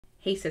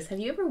Hey sis, have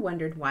you ever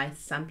wondered why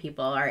some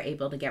people are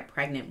able to get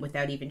pregnant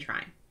without even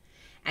trying?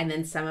 And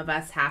then some of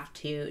us have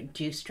to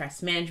do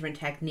stress management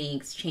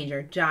techniques, change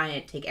our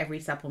diet, take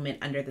every supplement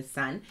under the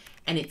sun,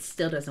 and it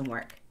still doesn't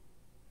work.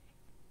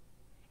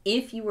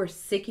 If you are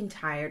sick and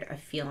tired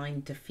of feeling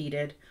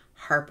defeated,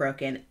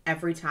 heartbroken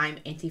every time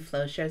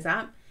anti-flow shows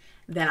up,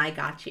 then I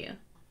got you.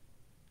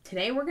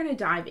 Today we're going to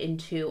dive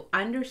into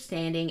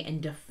understanding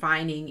and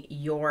defining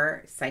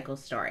your cycle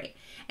story.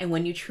 And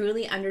when you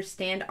truly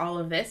understand all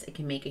of this, it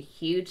can make a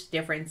huge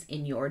difference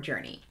in your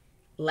journey.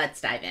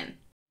 Let's dive in.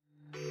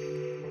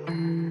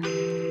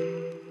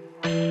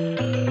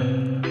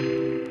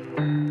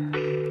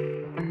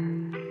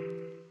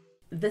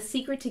 The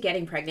secret to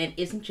getting pregnant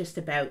isn't just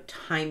about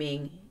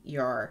timing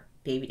your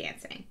baby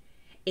dancing.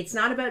 It's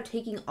not about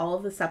taking all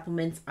of the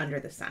supplements under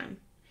the sun.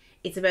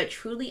 It's about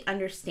truly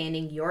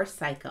understanding your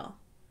cycle,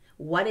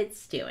 what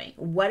it's doing,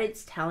 what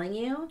it's telling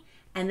you,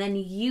 and then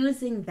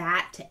using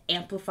that to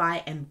amplify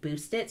and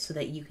boost it so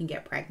that you can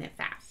get pregnant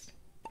fast.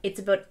 It's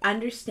about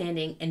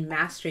understanding and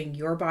mastering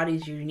your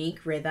body's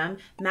unique rhythm,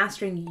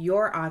 mastering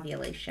your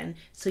ovulation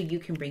so you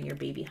can bring your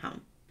baby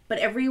home. But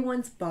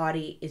everyone's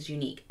body is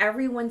unique.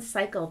 Everyone's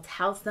cycle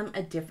tells them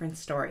a different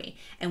story.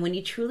 And when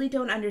you truly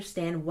don't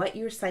understand what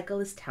your cycle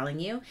is telling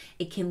you,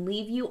 it can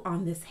leave you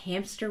on this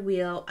hamster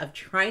wheel of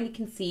trying to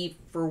conceive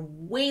for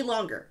way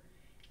longer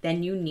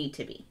than you need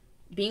to be.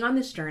 Being on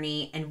this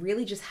journey and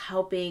really just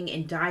helping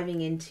and diving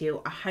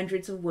into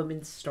hundreds of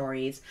women's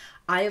stories,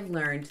 I have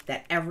learned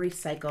that every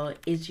cycle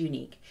is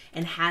unique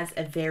and has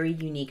a very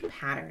unique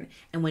pattern.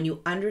 And when you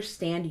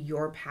understand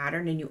your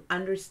pattern and you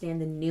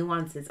understand the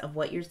nuances of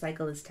what your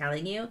cycle is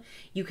telling you,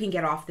 you can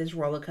get off this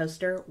roller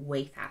coaster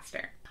way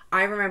faster.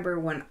 I remember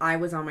when I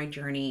was on my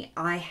journey,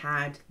 I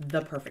had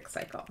the perfect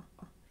cycle.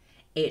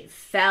 It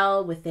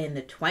fell within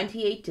the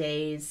 28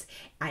 days.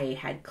 I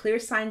had clear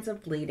signs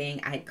of bleeding.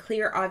 I had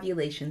clear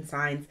ovulation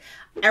signs.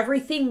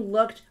 Everything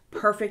looked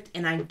perfect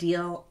and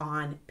ideal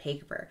on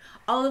paper.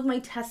 All of my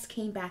tests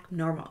came back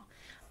normal.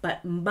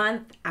 But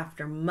month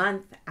after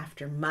month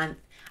after month,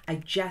 I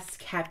just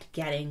kept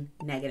getting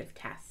negative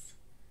tests.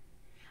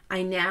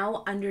 I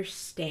now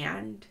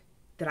understand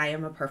that I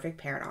am a perfect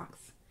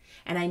paradox.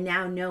 And I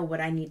now know what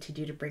I need to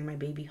do to bring my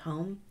baby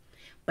home.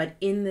 But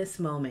in this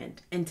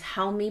moment, and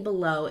tell me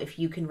below if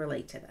you can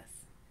relate to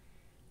this,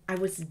 I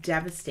was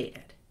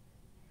devastated.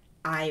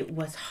 I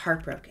was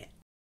heartbroken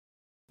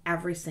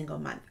every single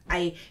month.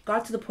 I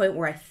got to the point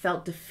where I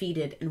felt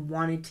defeated and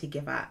wanted to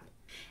give up.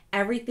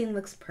 Everything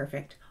looks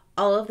perfect.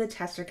 All of the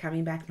tests are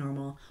coming back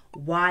normal.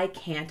 Why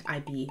can't I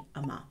be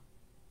a mom?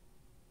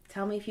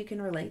 Tell me if you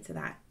can relate to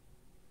that.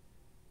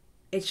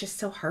 It's just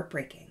so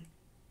heartbreaking.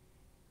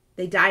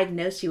 They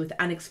diagnosed you with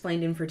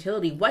unexplained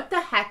infertility. What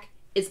the heck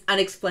is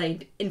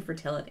unexplained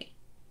infertility?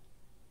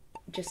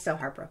 Just so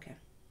heartbroken.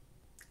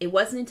 It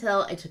wasn't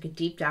until I took a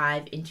deep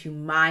dive into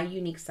my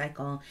unique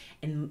cycle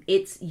and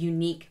its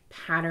unique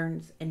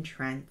patterns and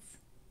trends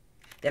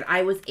that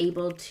I was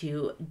able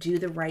to do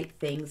the right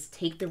things,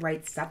 take the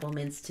right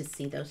supplements to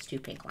see those two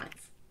pink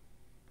lines.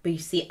 But you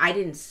see, I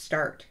didn't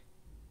start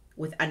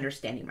with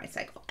understanding my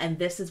cycle. And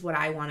this is what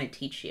I want to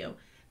teach you.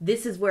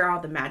 This is where all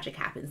the magic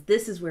happens.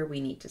 This is where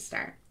we need to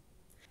start.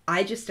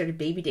 I just started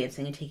baby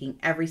dancing and taking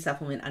every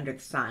supplement under the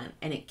sun,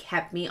 and it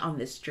kept me on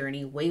this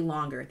journey way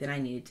longer than I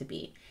needed to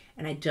be,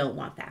 and I don't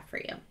want that for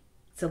you.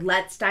 So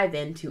let's dive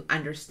into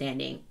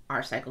understanding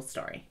our cycle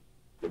story.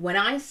 When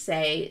I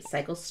say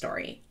cycle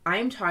story,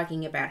 I'm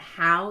talking about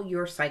how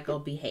your cycle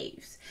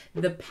behaves,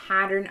 the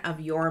pattern of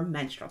your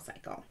menstrual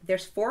cycle.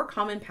 There's 4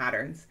 common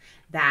patterns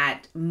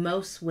that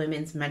most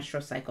women's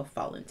menstrual cycle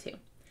fall into.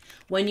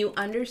 When you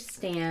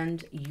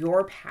understand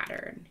your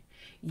pattern,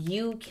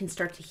 you can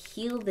start to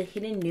heal the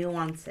hidden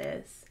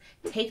nuances,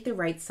 take the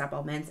right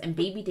supplements, and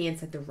baby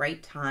dance at the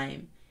right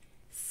time,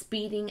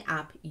 speeding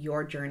up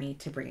your journey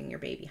to bringing your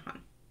baby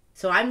home.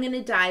 So I'm going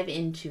to dive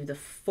into the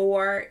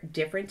 4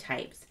 different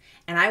types,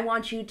 and I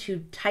want you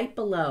to type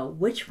below,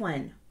 which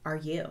one are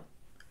you?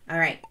 All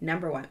right,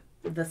 number 1,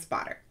 the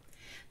spotter.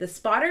 The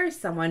spotter is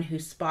someone who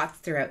spots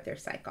throughout their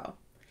cycle.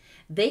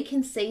 They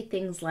can say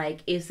things like,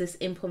 is this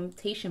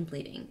implementation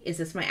bleeding? Is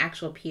this my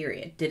actual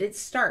period? Did it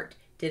start?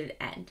 Did it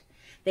end?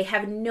 They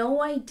have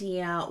no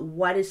idea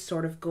what is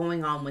sort of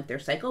going on with their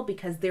cycle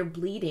because they're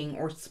bleeding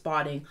or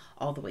spotting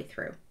all the way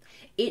through.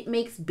 It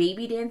makes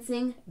baby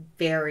dancing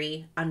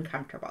very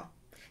uncomfortable.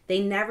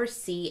 They never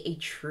see a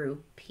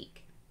true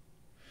peak.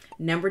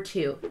 Number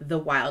 2, the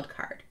wild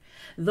card.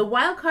 The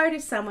wild card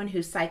is someone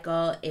whose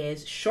cycle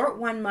is short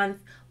 1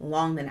 month,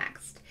 long the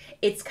next.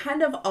 It's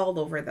kind of all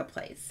over the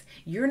place.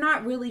 You're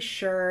not really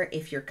sure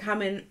if you're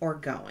coming or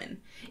going.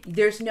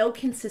 There's no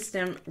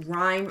consistent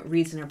rhyme,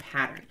 reason, or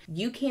pattern.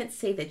 You can't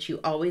say that you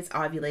always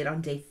ovulate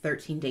on day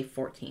 13, day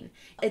 14.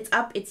 It's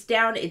up, it's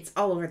down, it's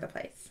all over the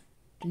place.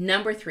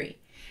 Number 3.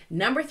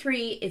 Number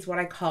 3 is what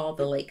I call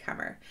the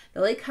latecomer.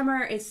 The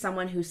latecomer is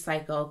someone whose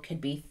cycle could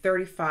be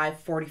 35,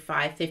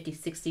 45, 50,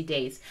 60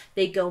 days.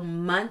 They go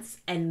months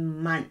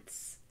and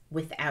months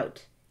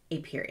without a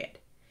period.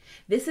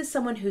 This is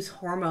someone whose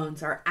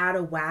hormones are out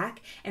of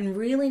whack and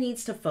really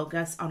needs to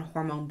focus on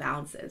hormone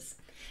balances.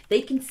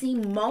 They can see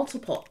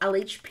multiple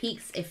LH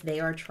peaks if they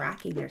are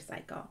tracking their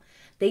cycle.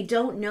 They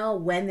don't know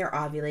when they're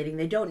ovulating.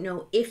 They don't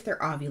know if they're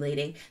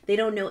ovulating. They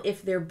don't know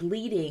if their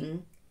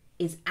bleeding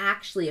is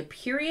actually a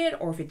period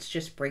or if it's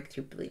just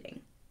breakthrough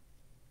bleeding.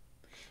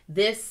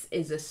 This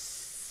is a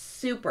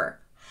super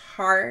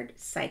hard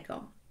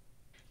cycle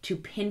to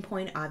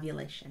pinpoint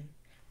ovulation.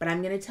 But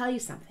I'm going to tell you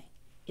something.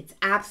 It's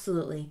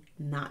absolutely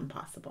not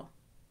impossible.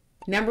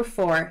 Number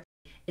 4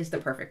 is the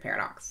perfect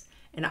paradox.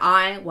 And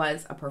I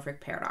was a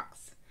perfect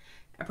paradox.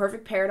 A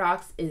perfect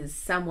paradox is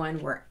someone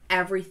where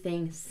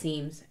everything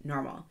seems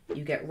normal.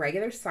 You get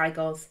regular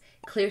cycles,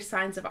 clear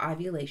signs of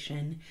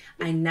ovulation,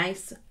 a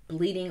nice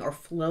bleeding or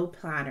flow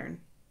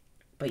pattern,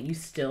 but you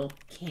still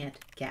can't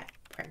get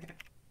pregnant.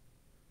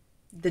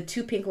 The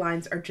 2 pink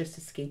lines are just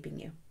escaping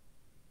you.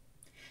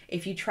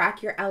 If you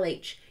track your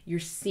LH, you're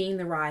seeing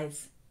the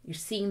rise, you're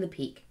seeing the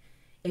peak.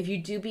 If you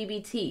do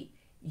BBT,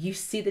 you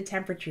see the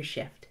temperature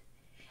shift.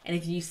 And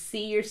if you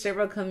see your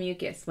cervical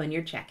mucus when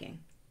you're checking.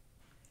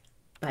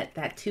 But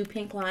that 2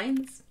 pink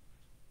lines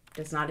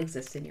does not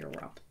exist in your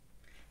world.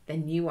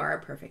 Then you are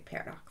a perfect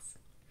paradox.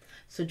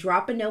 So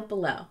drop a note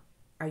below.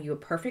 Are you a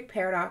perfect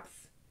paradox,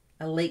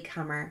 a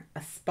latecomer,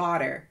 a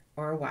spotter,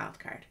 or a wild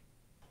card?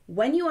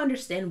 When you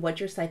understand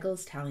what your cycle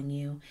is telling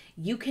you,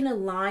 you can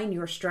align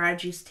your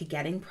strategies to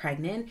getting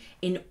pregnant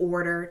in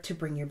order to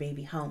bring your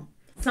baby home.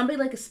 Somebody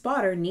like a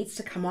spotter needs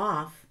to come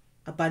off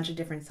a bunch of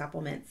different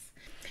supplements.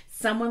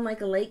 Someone like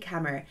a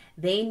latecomer,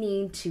 they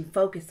need to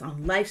focus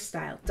on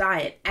lifestyle,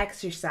 diet,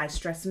 exercise,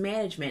 stress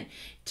management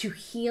to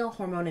heal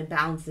hormone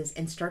imbalances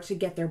and start to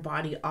get their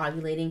body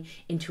ovulating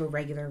into a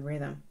regular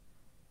rhythm.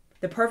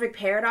 The perfect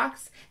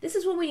paradox, this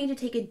is when we need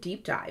to take a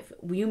deep dive.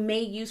 You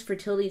may use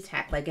fertility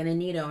tech like an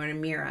Anito or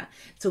an Amira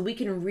so we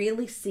can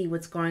really see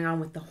what's going on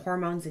with the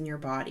hormones in your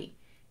body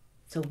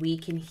so we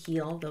can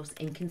heal those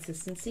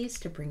inconsistencies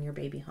to bring your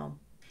baby home.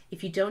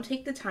 If you don't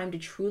take the time to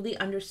truly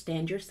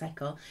understand your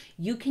cycle,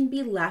 you can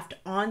be left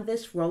on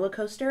this roller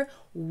coaster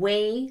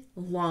way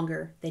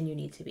longer than you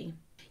need to be.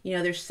 You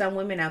know, there's some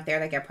women out there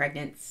that get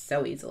pregnant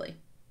so easily.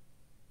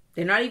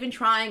 They're not even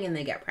trying and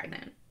they get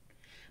pregnant.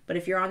 But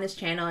if you're on this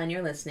channel and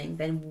you're listening,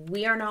 then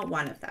we are not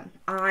one of them.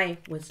 I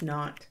was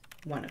not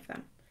one of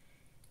them.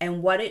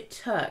 And what it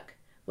took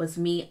was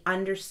me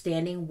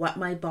understanding what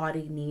my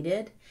body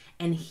needed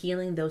and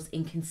healing those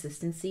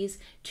inconsistencies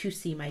to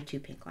see my 2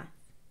 pink lines.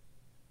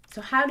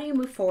 So how do you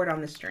move forward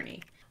on this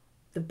journey?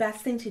 The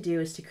best thing to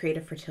do is to create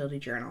a fertility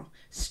journal.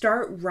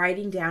 Start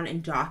writing down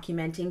and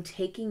documenting,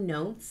 taking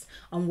notes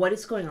on what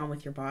is going on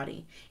with your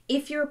body.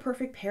 If you're a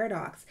perfect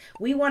paradox,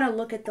 we want to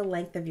look at the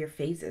length of your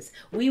phases.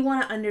 We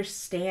want to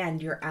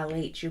understand your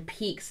LH, your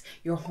peaks,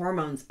 your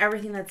hormones,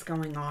 everything that's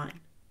going on.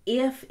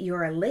 If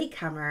you're a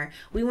latecomer,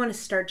 we want to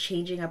start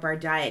changing up our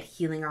diet,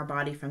 healing our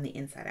body from the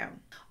inside out.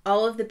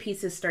 All of the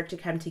pieces start to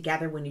come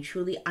together when you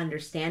truly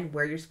understand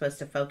where you're supposed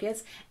to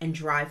focus and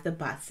drive the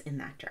bus in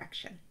that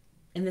direction.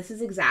 And this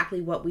is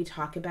exactly what we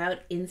talk about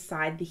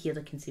inside the Heal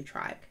to Conceive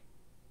tribe.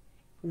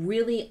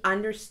 Really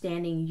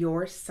understanding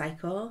your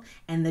cycle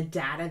and the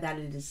data that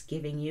it is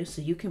giving you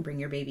so you can bring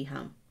your baby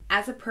home.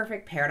 As a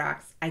perfect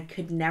paradox, I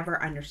could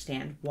never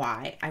understand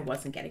why I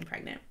wasn't getting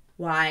pregnant.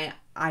 Why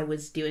I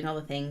was doing all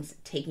the things,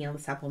 taking all the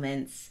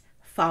supplements,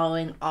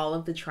 following all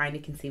of the trying to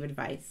conceive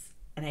advice,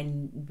 and I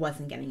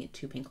wasn't getting it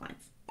 2 pink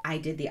lines. I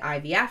did the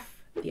IVF,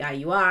 the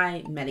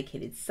IUI,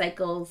 medicated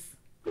cycles.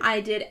 I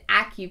did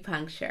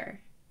acupuncture,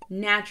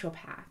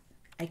 naturopath.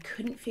 I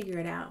couldn't figure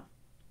it out.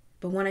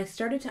 But when I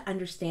started to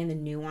understand the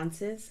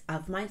nuances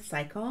of my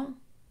cycle,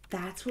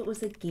 that's what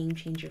was a game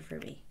changer for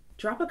me.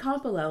 Drop a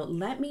comment below.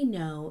 Let me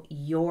know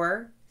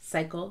your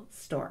cycle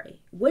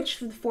story.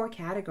 Which of the 4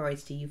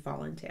 categories do you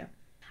fall into?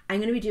 I'm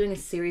going to be doing a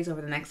series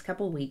over the next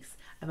couple weeks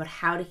about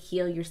how to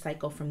heal your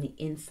cycle from the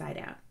inside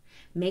out.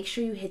 Make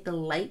sure you hit the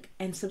like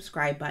and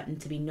subscribe button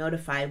to be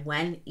notified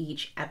when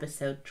each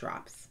episode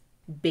drops.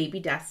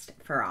 Baby dust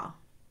for all.